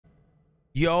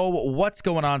Yo, what's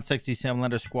going on, Sexy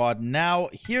Samlander Squad? Now,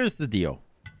 here's the deal.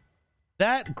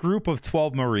 That group of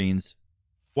 12 Marines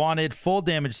wanted full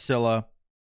damage Scylla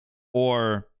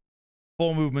or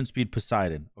full movement speed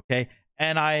Poseidon, okay?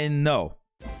 And I know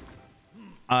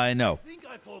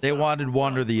they wanted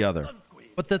one or the other.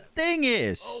 But the thing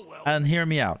is, and hear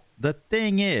me out, the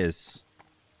thing is,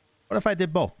 what if I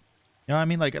did both? You know what I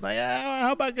mean? Like,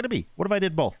 how about it gonna be? What if I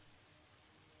did both?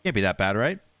 Can't be that bad,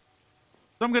 right?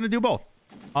 So I'm gonna do both.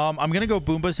 I'm gonna go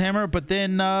Boomba's Hammer, but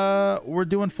then we're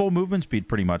doing full movement speed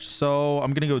pretty much. So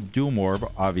I'm gonna go Doom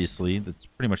Orb, obviously. That's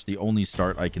pretty much the only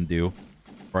start I can do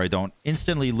where I don't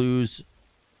instantly lose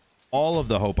all of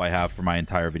the hope I have for my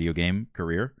entire video game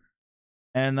career.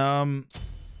 And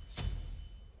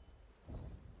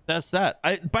that's that.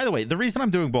 By the way, the reason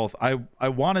I'm doing both, I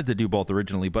wanted to do both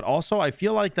originally, but also I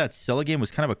feel like that Scylla game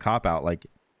was kind of a cop-out. Like,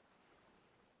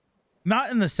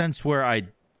 not in the sense where I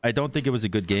don't think it was a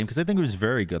good game, because I think it was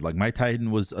very good. Like, my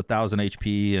Titan was 1,000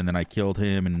 HP, and then I killed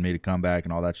him and made a comeback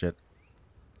and all that shit.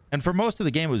 And for most of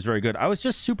the game, it was very good. I was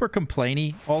just super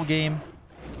complainy all game,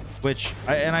 which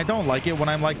I don't like it when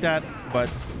I'm like that,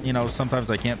 but, you know, sometimes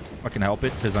I can't fucking help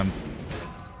it because I'm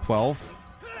 12.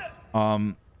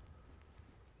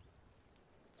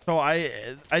 So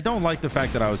I don't like the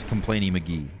fact that I was complainy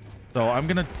McGee. So I'm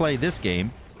going to play this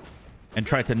game and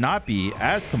try to not be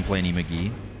as complainy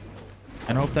McGee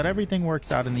and hope that everything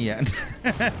works out in the end.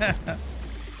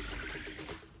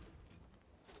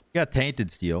 Got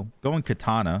Tainted Steel. Going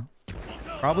Katana.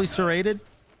 Probably Serrated.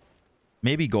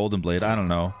 Maybe Golden Blade. I don't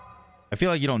know. I feel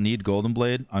like you don't need Golden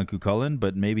Blade on Cuchulainn,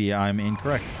 but maybe I'm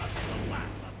incorrect.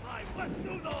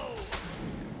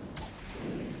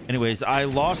 Anyways, I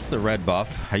lost the red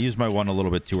buff. I used my one a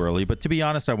little bit too early, but to be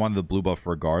honest, I wanted the blue buff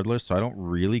regardless, so I don't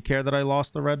really care that I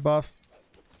lost the red buff.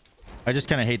 I just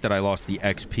kind of hate that I lost the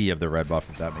XP of the red buff,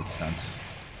 if that makes sense.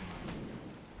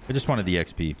 I just wanted the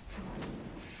XP.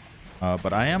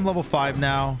 But I am level 5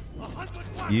 now.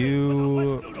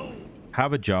 You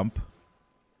have a jump.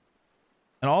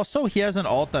 And also, he has an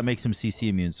ult that makes him CC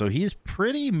immune, so he's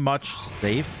pretty much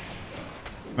safe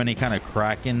from any kind of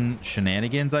Kraken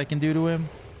shenanigans I can do to him.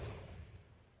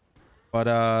 But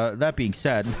that being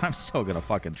said, I'm still gonna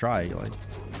fucking try. Like,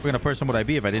 what kind of person would I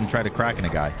be if I didn't try to Kraken a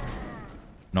guy?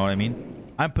 Know what I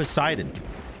mean? I'm Poseidon,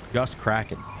 just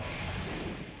Kraken.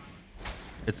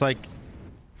 It's like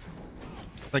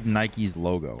Nike's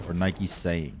logo or Nike's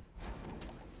saying.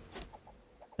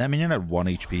 That minion had 1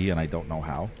 HP and I don't know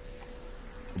how.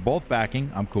 We're both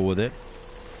backing. I'm cool with it.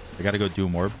 I gotta go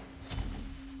Doom Orb.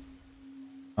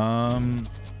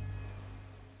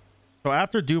 So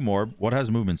after Doom Orb, what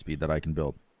has movement speed that I can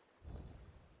build?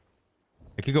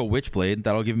 I could go Witchblade.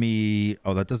 That'll give me...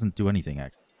 Oh, that doesn't do anything,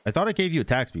 actually. I thought it gave you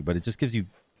attack speed, but it just gives you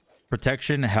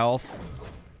protection, health,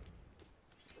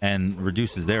 and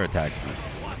reduces their attack speed.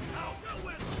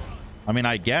 I mean,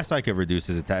 I guess I could reduce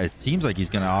his attack. It seems like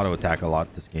he's going to auto-attack a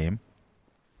lot this game.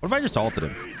 What if I just ulted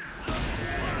him?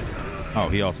 Oh,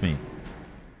 he ults me.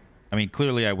 I mean,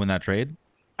 clearly I win that trade.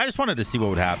 I just wanted to see what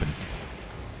would happen.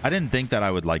 I didn't think that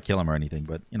I would, like, kill him or anything,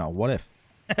 but, you know, what if?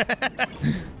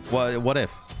 What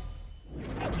if?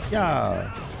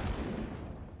 Yeah.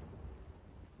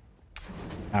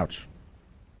 Ouch.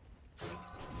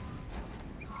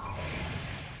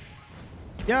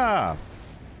 Yeah.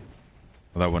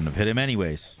 Well, that wouldn't have hit him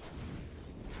anyways.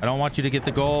 I don't want you to get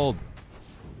the gold.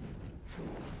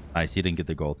 Nice, he didn't get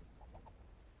the gold.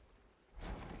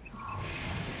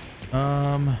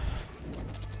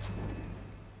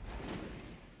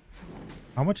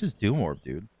 How much is Doom Orb,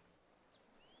 dude?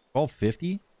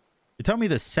 1250? You're telling me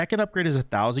the second upgrade is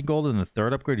 1,000 gold and the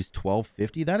third upgrade is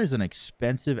 1250? That is an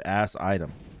expensive ass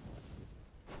item.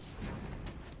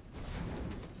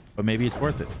 But maybe it's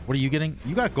worth it. What are you getting?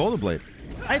 You got Golden Blade.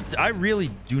 I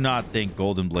really do not think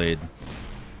Golden Blade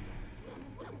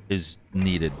is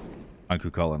needed on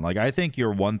Cuchulainn. Like, I think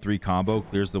your 1-3 combo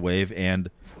clears the wave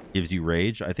and gives you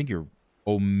rage. I think you're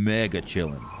omega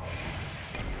chilling.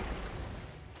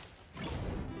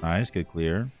 Nice, good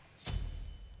clear.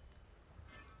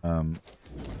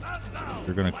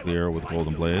 You're gonna clear with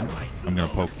Golden Blade. I'm gonna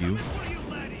poke you.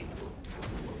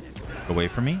 Away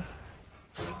from me.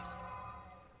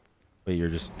 Wait, you're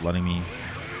just letting me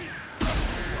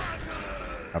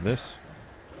have this?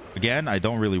 Again, I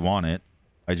don't really want it.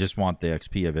 I just want the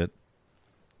XP of it.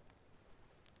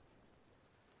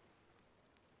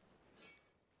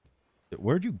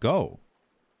 Where'd you go?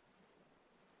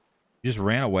 You just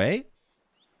ran away?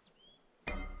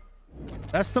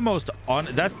 That's the most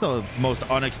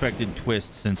unexpected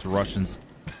twist since Russians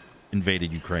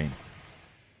invaded Ukraine.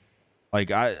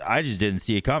 Like, I just didn't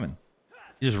see it coming.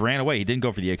 He just ran away. He didn't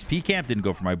go for the XP camp, didn't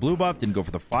go for my blue buff, didn't go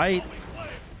for the fight.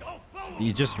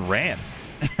 He just ran.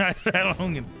 I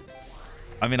don't...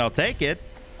 I mean, I'll take it.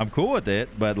 I'm cool with it,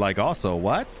 but like also,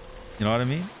 what? You know what I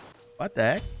mean? What the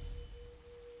heck?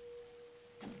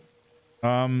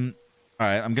 All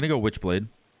right, I'm gonna go Witchblade.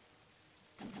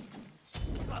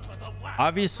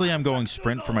 Obviously, I'm going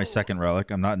Sprint for my second relic.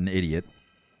 I'm not an idiot.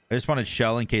 I just wanted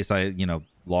Shell in case I, you know,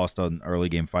 lost an early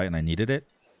game fight and I needed it.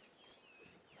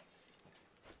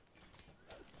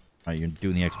 All right, you're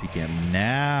doing the XP camp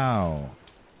now.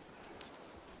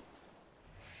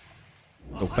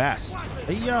 Go fast.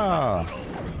 Hey-ya!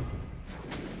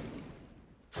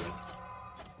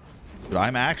 Dude,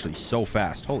 I'm actually so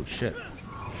fast. Holy shit.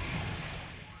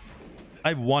 I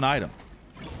have one item.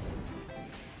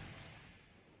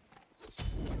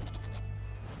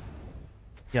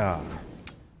 Yeah.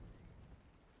 It's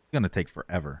gonna take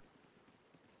forever.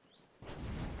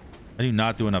 I do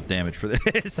not do enough damage for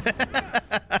this.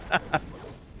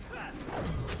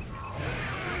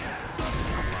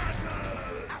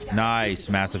 Nice.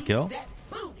 Massive kill.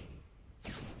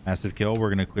 Massive kill. We're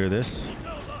gonna clear this.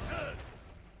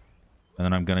 And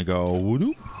then I'm gonna go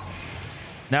whoop.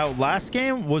 Now, last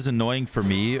game was annoying for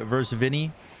me versus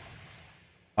Vinny.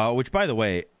 Which, by the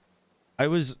way, I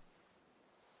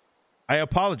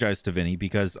apologize to Vinny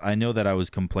because I know that I was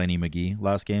complaining McGee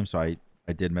last game, so I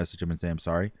did message him and say I'm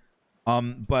sorry.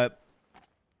 But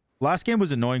last game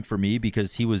was annoying for me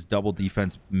because he was double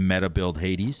defense meta build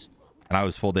Hades, and I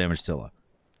was full damage Scylla.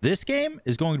 This game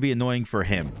is going to be annoying for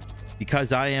him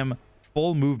because I am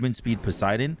full movement speed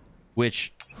Poseidon,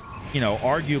 which, you know,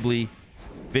 arguably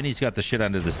Vinny's got the shit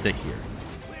under the stick here.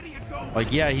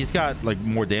 Like, yeah, he's got like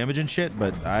more damage and shit,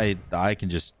 but I can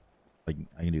just like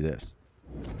I can do this.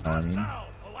 You know what I mean?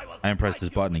 I can press this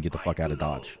button and get the fuck out of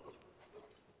dodge.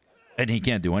 And he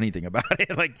can't do anything about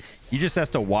it. Like, he just has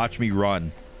to watch me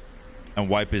run and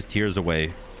wipe his tears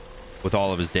away with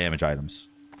all of his damage items.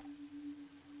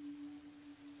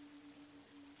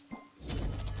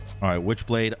 All right,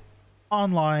 Witchblade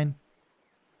online.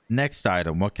 Next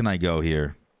item. What can I go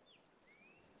here?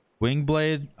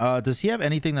 Wingblade. Does he have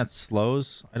anything that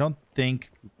slows? I don't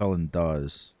think Cucullin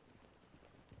does.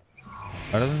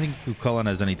 I don't think Cucullin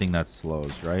has anything that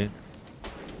slows, right?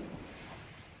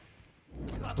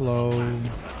 Hello.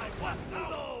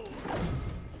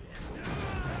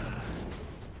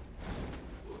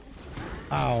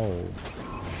 Ow.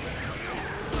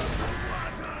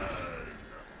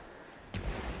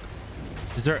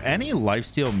 Is there any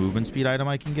lifesteal movement speed item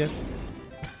I can get?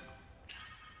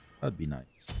 That'd be nice.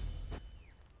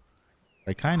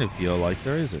 I kind of feel like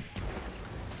there isn't.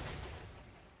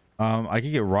 I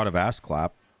could get Rod of Ass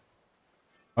Clap.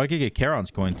 I could get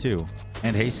Charon's Coin too.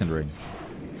 And Hastened Ring.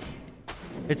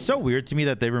 It's so weird to me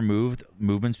that they removed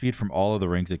movement speed from all of the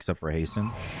rings except for Hasten.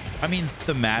 I mean,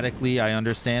 thematically, I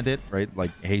understand it, right?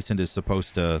 Like, Hastened is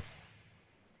supposed to...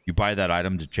 You buy that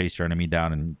item to chase your enemy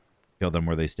down and kill them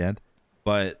where they stand.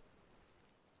 But...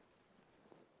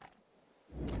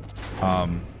 I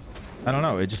don't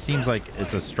know. It just seems like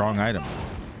it's a strong item.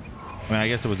 I mean, I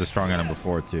guess it was a strong item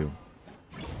before, too.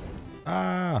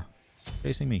 Ah!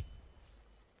 Chasing me.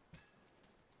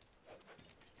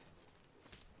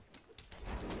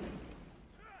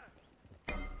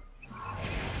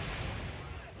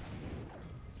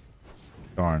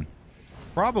 Darn.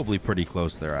 Probably pretty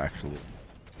close there, actually.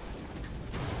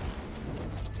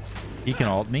 He can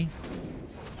ult me.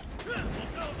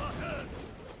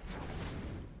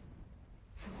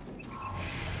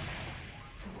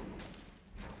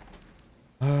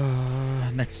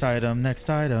 Next item, next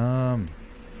item.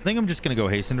 I think I'm just going to go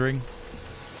Hastened Ring.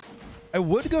 I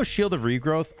would go Shield of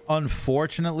Regrowth.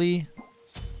 Unfortunately,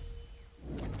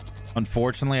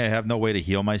 I have no way to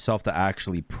heal myself to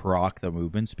actually proc the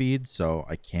movement speed, so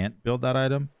I can't build that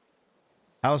item.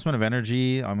 Talisman of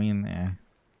Energy, I mean,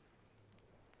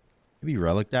 Maybe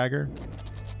Relic Dagger.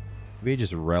 Maybe I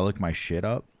just Relic my shit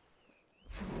up.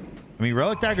 I mean,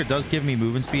 Relic Dagger does give me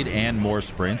movement speed and more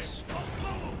sprints.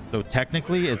 So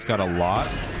technically, it's got a lot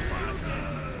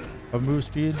of move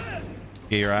speed.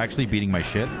 Yeah, you're actually beating my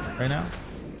shit right now.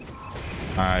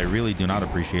 I really do not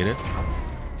appreciate it.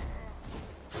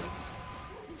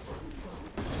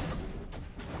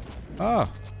 Oh.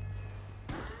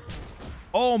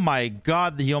 Oh my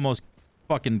god, he almost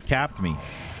fucking capped me.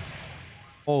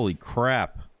 Holy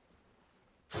crap.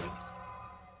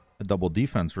 The double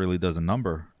defense really does a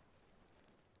number.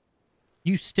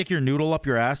 You stick your noodle up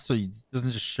your ass so it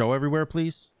doesn't just show everywhere,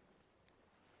 please?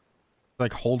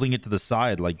 Like holding it to the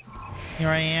side, like, here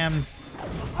I am.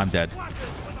 I'm dead.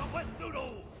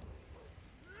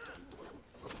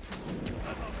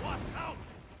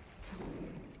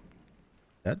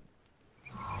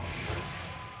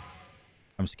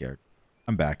 I'm scared.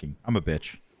 I'm backing. I'm a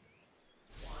bitch.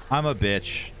 I'm a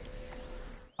bitch.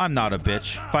 I'm not a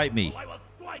bitch. Fight me.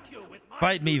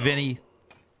 Fight me, Vinny.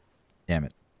 Damn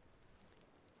it.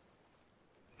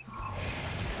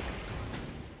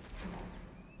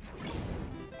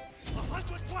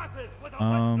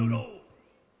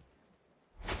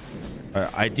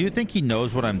 I do think he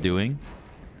knows what I'm doing.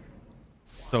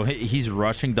 So he's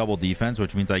rushing double defense,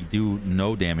 which means I do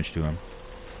no damage to him.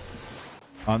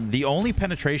 The only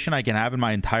penetration I can have in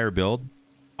my entire build...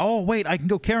 Oh, wait, I can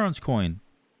go Charon's coin.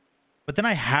 But then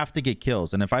I have to get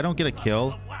kills. And if I don't get a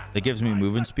kill that gives me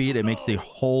movement speed, it makes the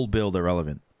whole build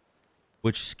irrelevant.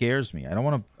 Which scares me. I don't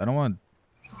want to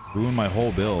ruin my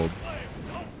whole build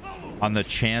on the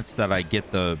chance that I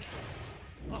get the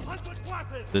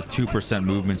 2%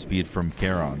 movement speed from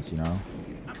Charon's, you know?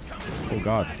 Oh,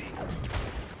 God.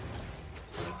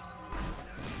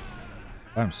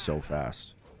 I'm so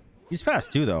fast. He's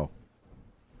fast, too, though.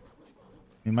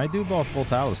 He might do both full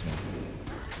talisman.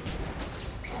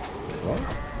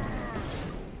 What?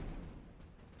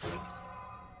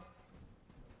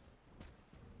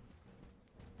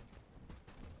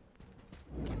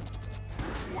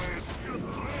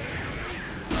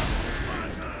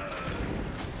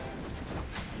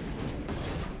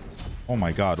 Oh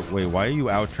my god, wait, why are you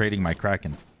out trading my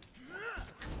Kraken?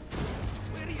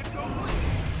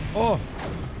 Oh!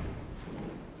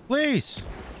 Please!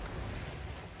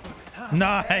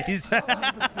 Nice!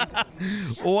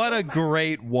 What a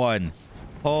great one.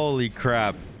 Holy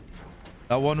crap.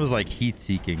 That one was like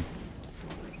heat-seeking.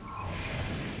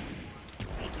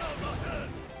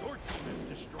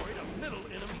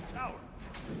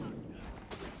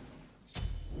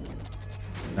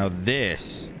 Now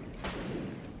this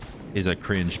is a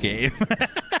cringe game.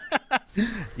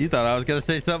 You thought I was gonna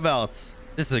say something else.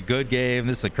 This is a good game.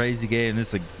 This is a crazy game.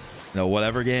 This is a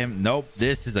whatever game. Nope.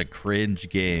 This is a cringe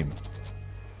game.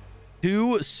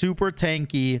 Two super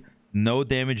tanky, no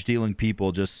damage dealing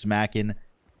people just smacking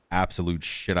absolute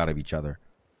shit out of each other.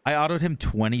 I autoed him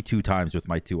 22 times with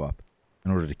my 2-up in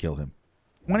order to kill him.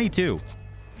 22.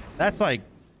 That's like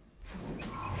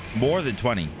more than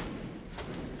 20.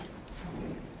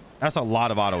 That's a lot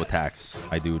of auto attacks,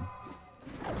 my dude.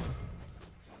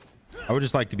 I would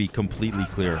just like to be completely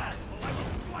clear.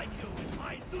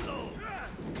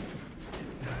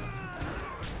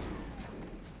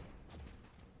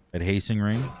 At Hasting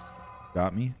Ring.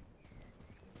 Got me.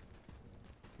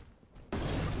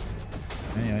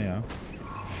 Yeah.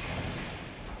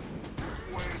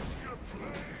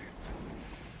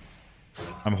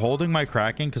 I'm holding my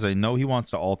Kraken because I know he wants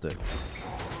to ult it.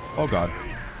 Oh, God.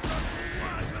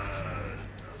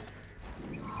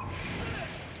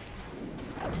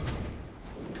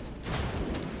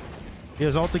 He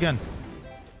has ult again.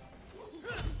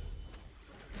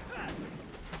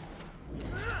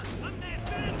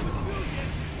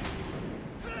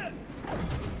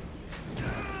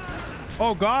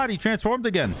 Oh god, he transformed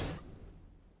again.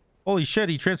 Holy shit,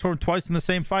 he transformed twice in the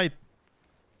same fight.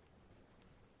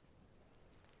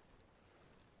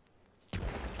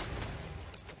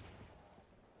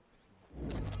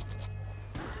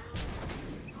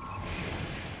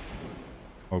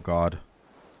 Oh god.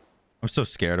 I'm so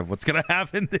scared of what's gonna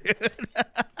happen, dude.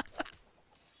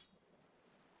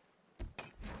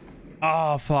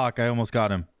 Oh fuck, I almost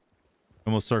got him.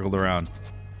 Almost circled around.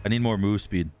 I need more move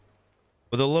speed.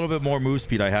 With a little bit more move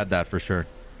speed, I had that for sure.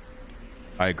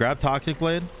 All right, grab Toxic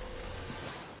Blade.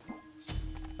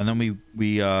 And then we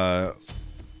go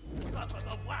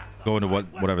into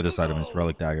whatever this item is.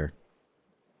 Relic Dagger.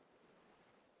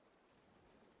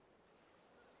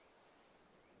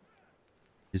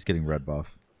 He's getting red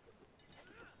buff.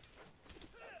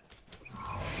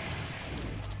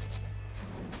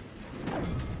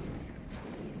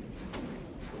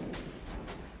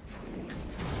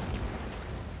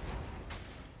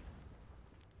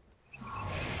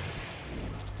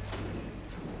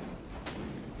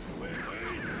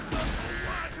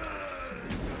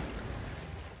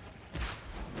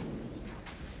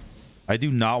 I do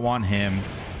not want him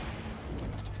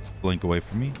to blink away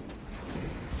from me.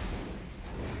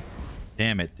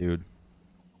 Damn it, dude.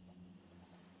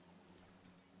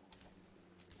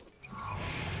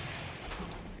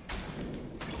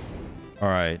 All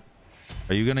right.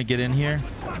 Are you going to get in here?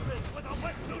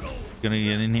 Going to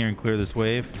get in here and clear this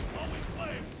wave?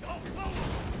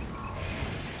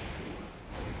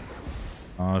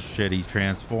 Oh, shit. He's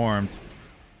transformed.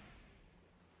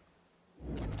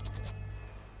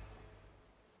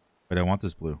 But I want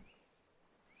this blue.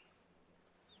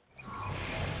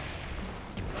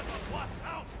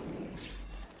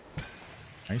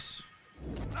 Nice.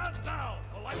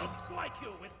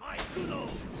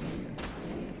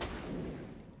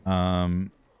 Oh,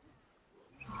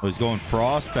 he's going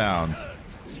frostbound.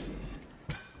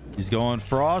 He's going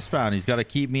frostbound. He's got to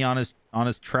keep me on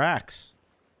his tracks.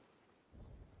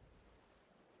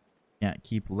 Can't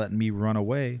keep letting me run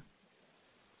away.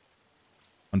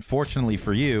 Unfortunately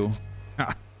for you,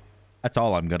 that's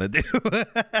all I'm gonna do.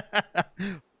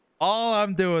 All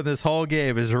I'm doing this whole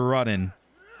game is running.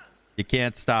 You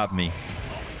can't stop me.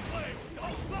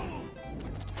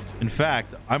 In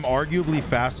fact, I'm arguably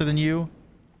faster than you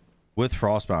with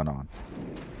frostbound on.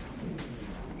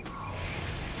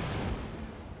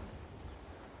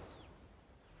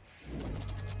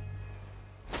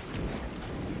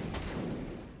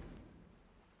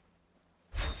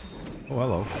 Oh,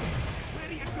 hello.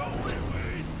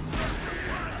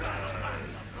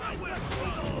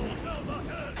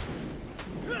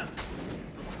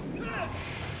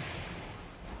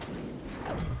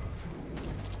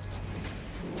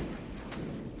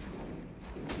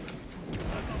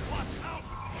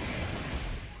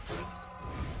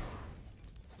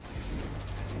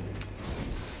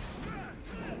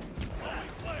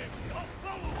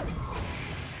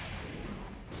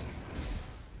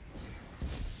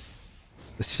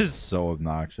 This is so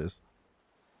obnoxious.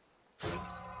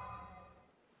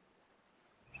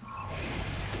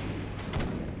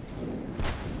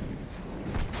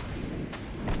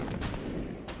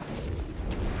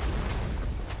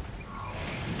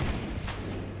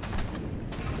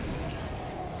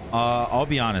 I'll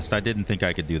be honest, I didn't think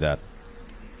I could do that.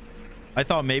 I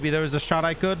thought maybe there was a shot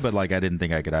I could, but like I didn't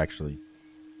think I could actually.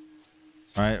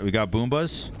 All right, we got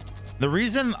Boombas. The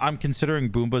reason I'm considering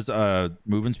Boomba's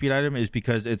movement speed item is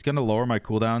because it's going to lower my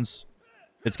cooldowns.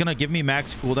 It's going to give me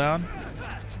max cooldown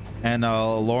and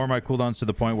lower my cooldowns to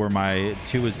the point where my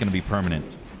 2 is going to be permanent.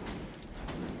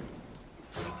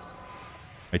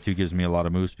 My 2 gives me a lot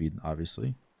of move speed,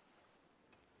 obviously.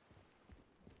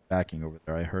 Backing over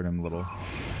there. I heard him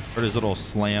heard his little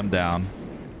slam down.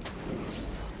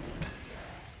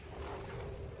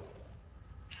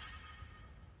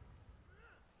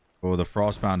 Oh, the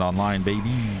Frostbound online,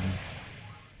 baby.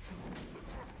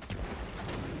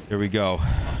 Here we go.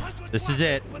 This is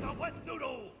it.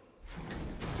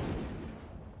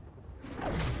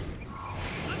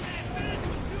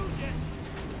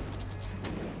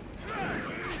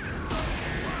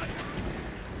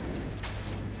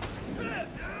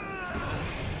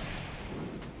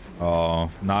 Oh,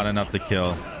 not enough to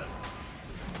kill.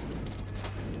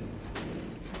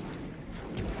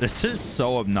 This is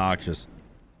so obnoxious.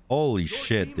 Holy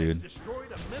shit, dude.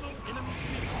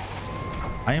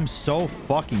 I am so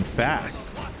fucking fast.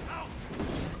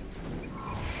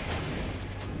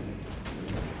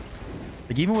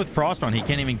 Like even with Frostbound, he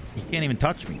can't even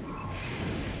touch me.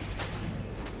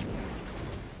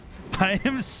 I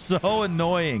am so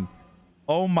annoying.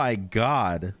 Oh my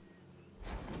god.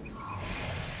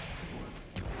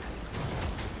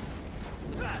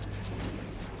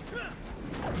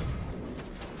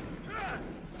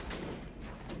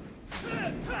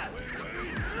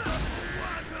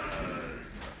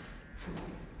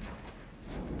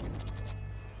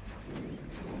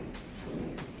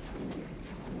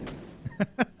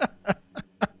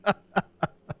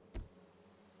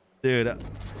 Dude,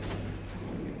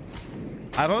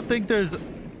 I don't think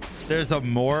there's a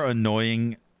more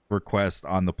annoying request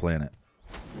on the planet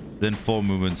than full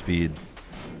movement speed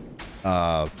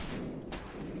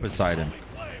Poseidon,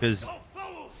 because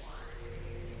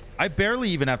I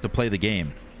barely even have to play the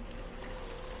game.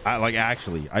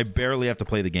 I barely have to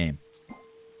play the game.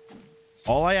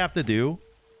 All I have to do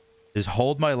is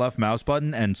hold my left mouse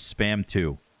button and spam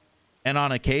 2, and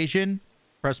on occasion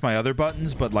press my other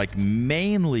buttons, but like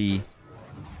mainly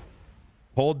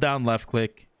hold down left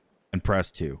click and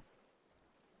press 2.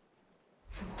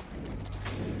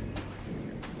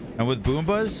 And with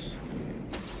Boombas,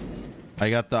 I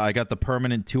got the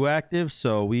permanent 2 active,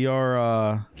 so we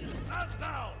are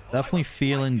definitely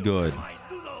feeling good.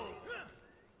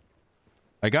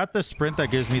 I got the sprint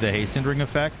that gives me the hastened ring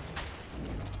effect.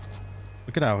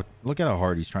 Look at how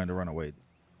hard he's trying to run away.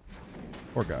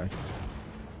 Poor guy.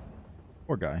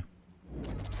 Poor guy.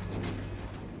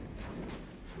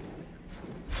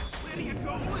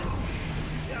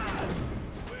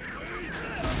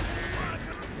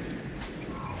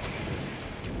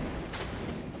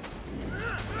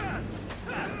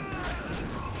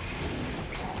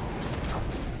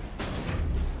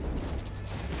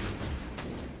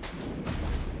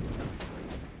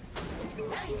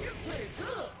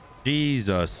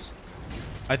 Jesus.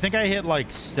 I think I hit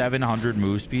like 700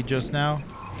 move speed just now.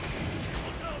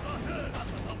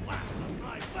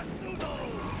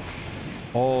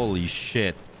 Holy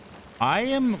shit. I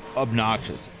am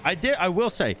obnoxious. I will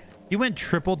say, He went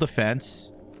triple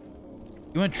defense.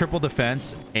 He went triple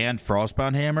defense and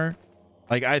Frostbound Hammer.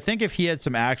 Like, I think if he had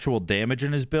some actual damage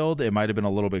in his build, it might have been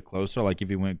a little bit closer. Like, if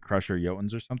he went Crusher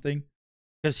Jotuns or something.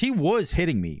 Because he was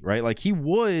hitting me, right? Like, he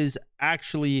was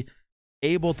actually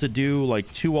able to do,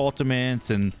 like, 2 ultimates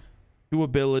and 2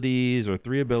 abilities or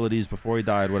 3 abilities before he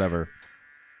died, whatever.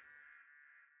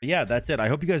 But yeah, that's it. I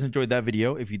hope you guys enjoyed that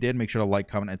video. If you did, make sure to like,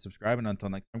 comment, and subscribe. And until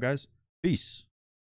next time, guys, peace.